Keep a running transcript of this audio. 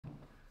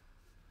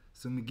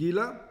So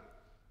Megillah,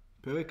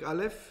 פרק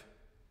א',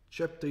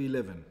 chapter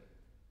 11.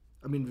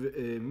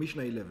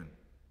 Mishnah 11.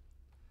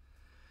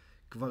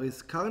 כבר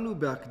הזכרנו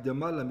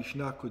בהקדמה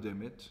למשנה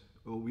הקודמת,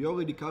 or we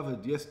already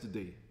covered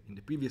yesterday in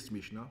the previous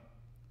Mishnah,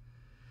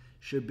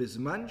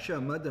 שבזמן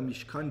שעמד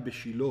המשכן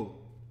בשילה,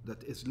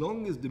 that as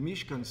long as the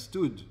Mishkan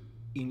stood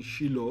in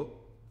Shiloh,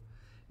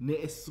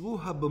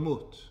 נאסרו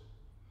הבמות.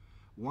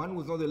 One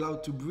was not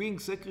allowed to bring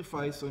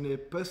sacrifice on a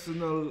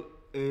personal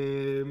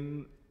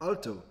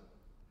altar.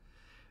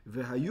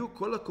 והיו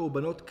כל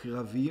הקורבנות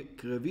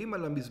קרבים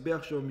על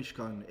המזבח של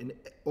המשכן. And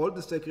all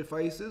the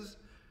sacrifices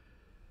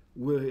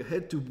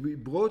had to be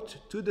brought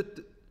to the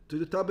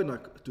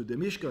tabernacle, to the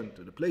Mishkan,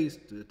 to the place,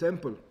 to the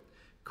temple.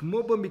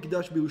 כמו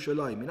במקדש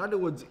בירושלים. In other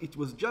words, it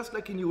was just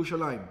like in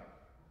Yerushalayim.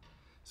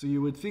 So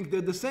you would think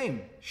they're the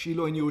same,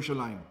 Shiloh and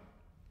Yerushalayim.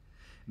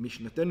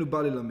 משנתנו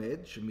בא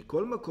ללמד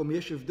שמכל מקום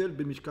יש הבדל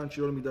בין משכן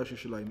שילה למקדש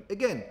ירושלים.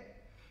 Again,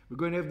 we're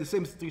going to have the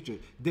same structure.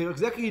 They're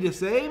exactly the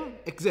same,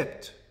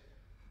 except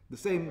the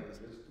same.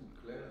 Just to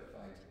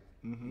clarify,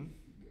 a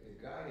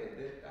guy at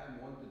that time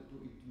wanted to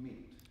eat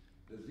meat.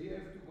 Does he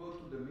have to go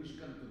to the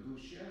Mishkan to do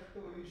shecht,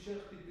 or he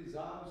shechted his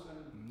house and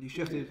He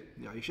shechted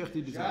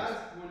his house.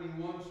 just when he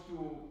wants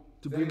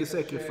to bring a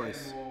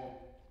sacrifice.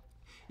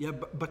 Yeah,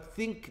 but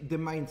think the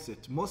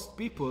mindset. Most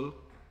people,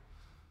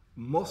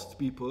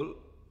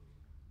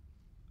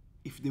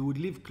 if they would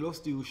live close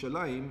to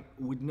Yerushalayim,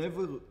 would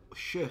never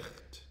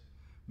shecht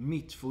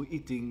meat for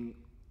eating,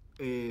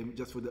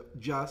 just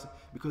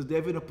because they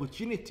have an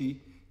opportunity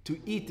to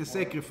eat a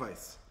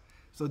sacrifice.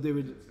 So they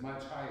would.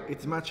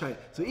 It's much higher.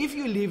 So if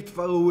you lived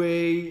far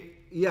away,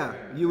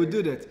 you would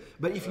do that.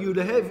 But if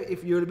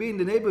you'll be in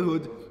the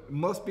neighborhood,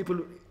 most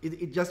people,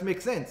 it just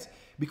makes sense.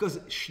 Because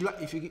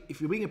if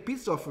you bring a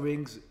peace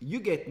offerings, you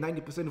get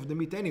 90% of the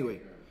meat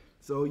anyway.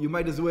 So you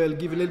might as well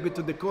give a little bit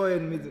to the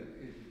Kohen.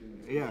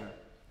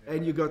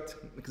 And you got,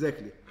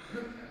 exactly. 10%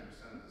 is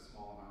a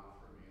small amount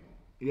for a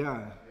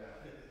meal.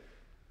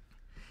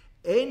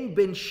 אין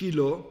בין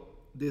Shiloh,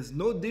 there's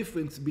no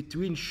difference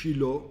between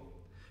Shiloh,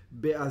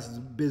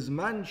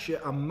 בזמן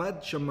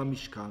שעמד שם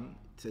המשכן,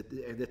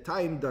 at the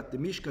time that the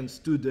Mishkan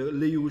stood there,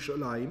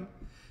 לירושלים,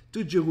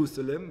 to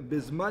Jerusalem,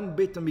 בזמן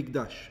בית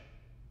המקדש.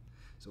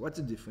 So what's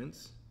the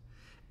difference?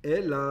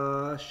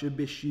 אלא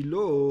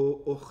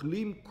שבשילו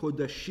אוכלים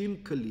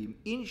קודשים קלים.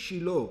 In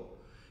Shiloh,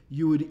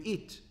 you would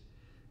eat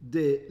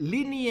the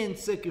lenient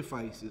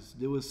sacrifices.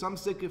 There were some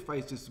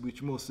sacrifices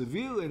which were more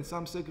severe and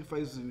some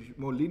sacrifices which were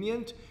more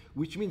lenient,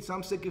 which means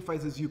some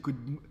sacrifices you could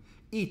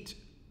eat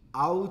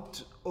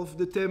out of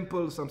the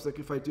temple, some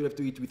sacrifices you have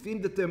to eat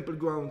within the temple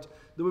ground.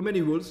 There were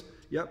many rules.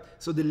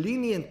 So the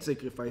lenient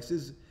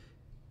sacrifices,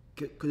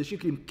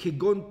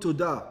 kegon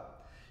toda,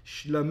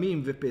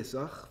 shlamim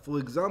vepesach, for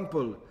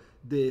example,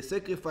 the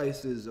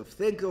sacrifices of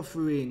thank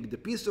offering, the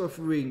peace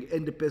offering,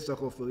 and the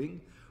Pesach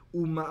offering,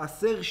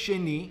 umaaser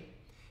sheni,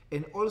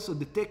 and also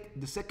the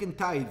second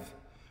tithe,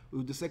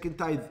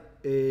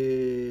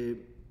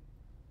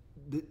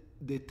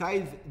 the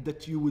tithe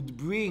that you would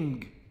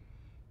bring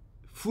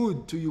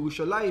food to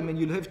Yerushalayim and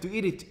you'll have to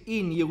eat it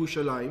in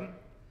Yerushalayim,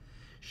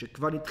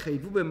 שכבר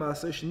נתחייבו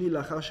במעשר שני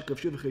לאחר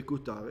שכבשו וחילקו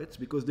את הארץ,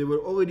 because they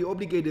were already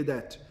obligated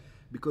that,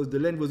 because the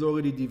land was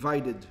already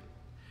divided.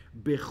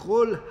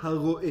 בכל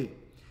הרואה.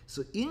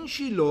 So in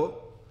Shiloh,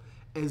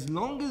 as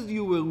long as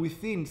you were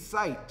within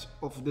sight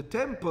of the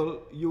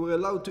temple, you were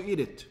allowed to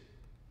eat it.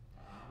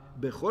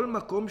 בכל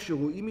מקום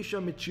שרואים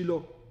משם את שילה.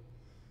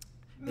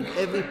 In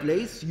every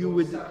place you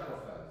would...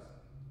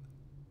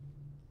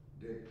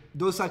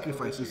 Those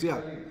sacrifices, you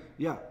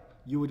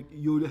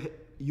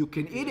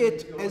can eat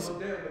it as...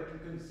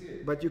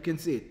 But you can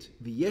see it.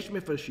 ויש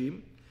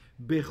מפרשים,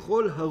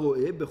 בכל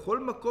הרואה, בכל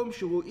מקום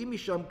שרואים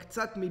משם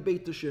קצת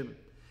מבית השם.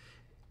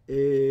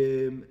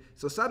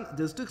 So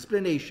there's two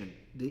explanations.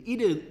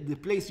 Either the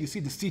place you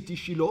see the city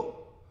Shiloh,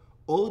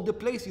 or the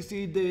place you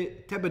see the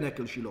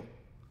tabernacle Shiloh.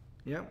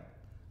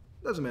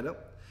 Doesn't matter.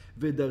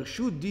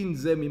 ודרשו דין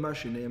זה ממה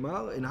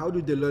שנאמר, and how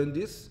do they learn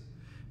this?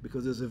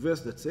 Because there's a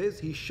verse that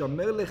says,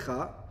 הישמר לך,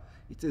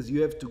 it says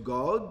you have to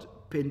guard,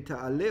 פן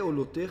תעלה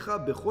עולותיך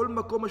בכל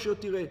מקום אשר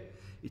תראה.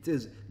 It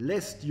says,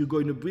 lest you're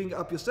going to bring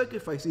up your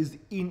sacrifices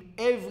in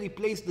every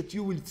place that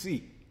you will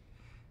see.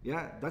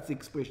 That's the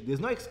expression. There's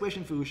no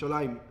expression for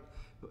Yerushalayim.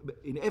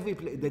 In every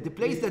place, the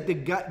place that the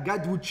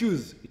God would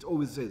choose, it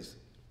always says.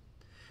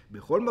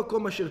 בכל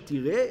מקום אשר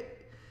תראה,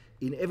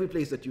 in every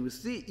place that you will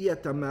see, you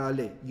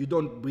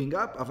don't bring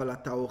up, אבל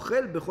אתה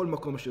אוכל בכל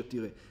מקום אשר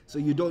תראה. So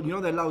you're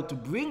not allowed to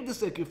bring the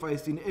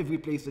sacrifice in every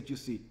place that you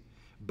see.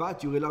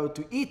 But you're allowed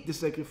to eat the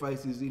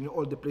sacrifices in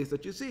all the places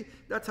that you see.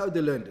 That's how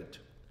they learned it.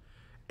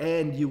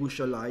 And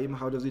Yerushalayim,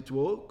 how does it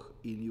work?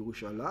 In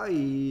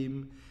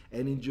Yerushalayim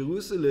and in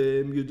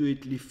Jerusalem, you do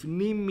it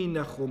לפנים מן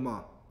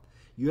החומה.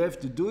 You have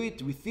to do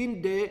it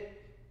within the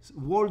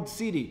walled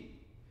city.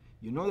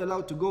 You're not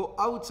allowed to go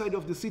outside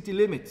of the city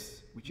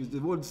limits, which is the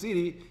walled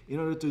city, in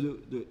order to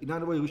do. In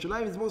other words,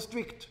 Yerushalayim is more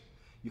strict.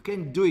 You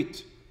can't do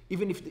it.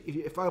 Even if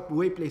a far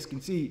away place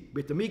can see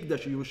Beit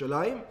HaMikdash or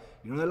Yerushalayim,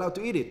 you're not allowed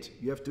to eat it.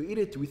 You have to eat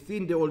it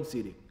within the old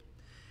city.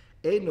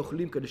 אין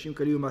אוכלים קדשים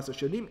כליל ומעשר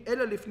שנים,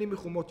 אלא לפנים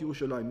מחומות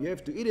ירושלים. You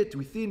have to eat it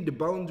within the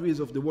boundaries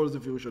of the walls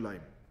of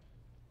ירושלים.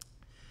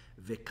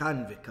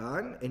 וכאן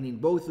וכאן, and in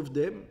both of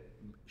them,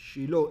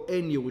 שילה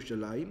אין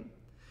ירושלים,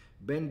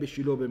 בין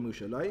בשילה בין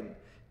בירושלים,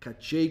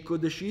 קדשי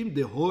קודשים,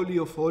 the holy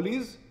of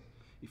holies,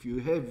 if you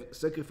have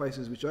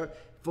sacrifices which are,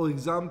 for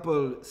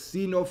example,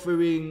 sin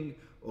offering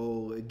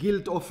or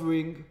guilt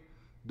offering,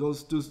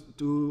 those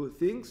two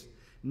things,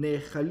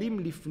 נאכלים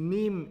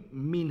לפנים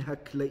מן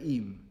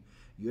הקלעים.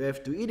 You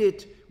have to eat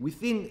it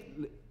within,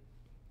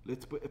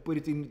 let's put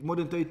it in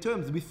modern day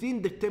terms,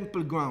 within the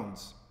temple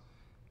grounds.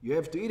 You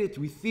have to eat it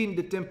within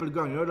the temple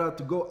ground. You're not allowed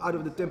to go out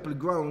of the temple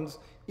grounds,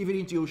 even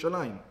into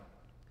ירושלים.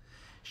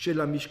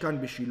 של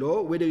המשכן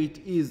בשילה, whether it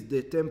is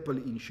the temple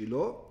in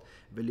שילה,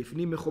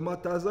 ולפנים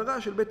מחומת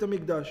העזרה של בית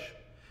המקדש.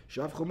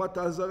 שאף חומת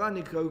העזרה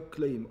נקראו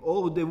קלעים.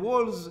 Or the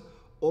walls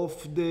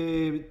of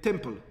the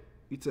temple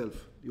itself,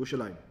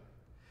 ירושלים.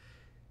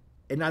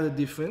 Another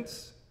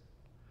difference,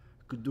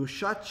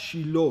 קדושת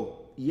שילה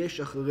יש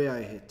אחרי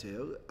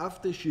ההיתר.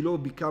 After Shiloh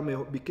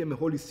became a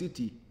holy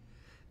city,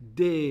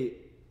 the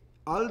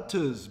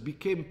altars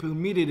became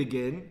permitted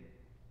again.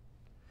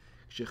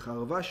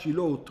 כשחרבה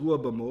שילה הותרו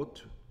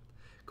הבמות,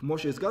 כמו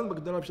שהסגרנו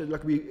בקדמה,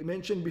 like we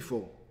mentioned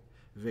before.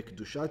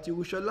 וקדושת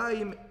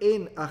ירושלים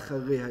אין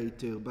אחרי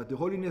ההיתר. But the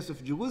holiness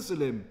of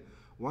Jerusalem,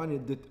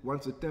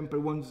 once the temple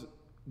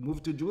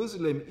moved to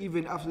Jerusalem,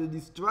 even after the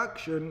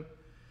destruction,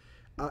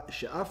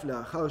 שאף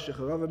לאחר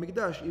שחרב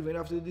המקדש, even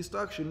after the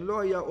destruction, לא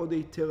היה עוד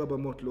היתר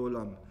הבמות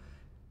לעולם.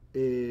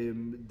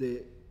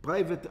 The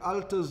private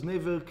altars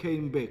never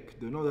came back.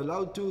 They're not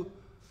allowed to,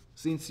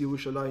 since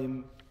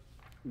Jerusalem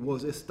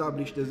was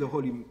established as a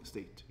holy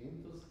state.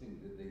 Interesting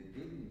that they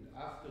didn't,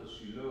 after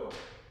Shiloh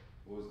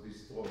was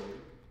destroyed,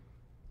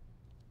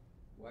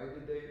 why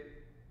did they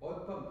עוד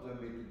פעם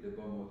permitted the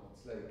במות?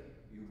 It's like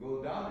you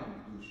go down in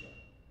Kedusha.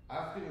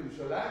 After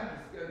Yerushalayim,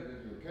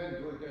 you can't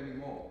do it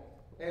anymore,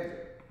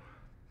 ever.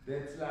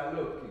 That's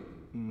לעלות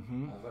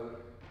כאילו. אבל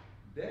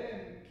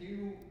then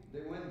כאילו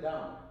they went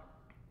down.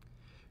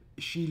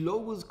 Shiloh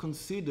was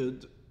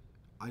considered,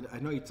 I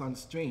know it sounds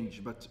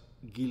strange, but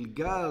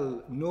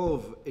Gilgal,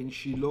 Nov, and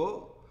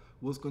Shiloh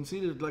was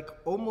considered like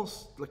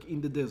almost like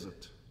in the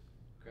desert.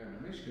 Okay,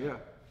 Mishna. Yeah,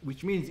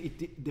 which means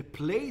the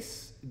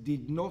place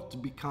did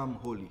not become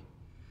holy.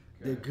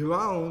 Okay. The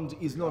ground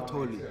is not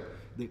holy. Itself.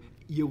 The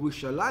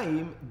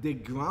Yerushalayim, the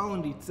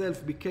ground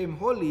itself became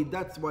holy.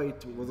 That's why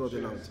it was not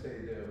allowed.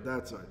 Stay there.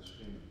 That's right.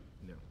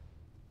 Yeah.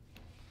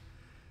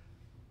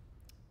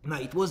 Now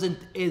it wasn't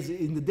as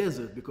in the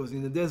desert, because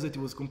in the desert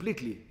it was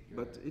completely,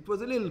 but it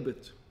was a little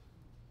bit.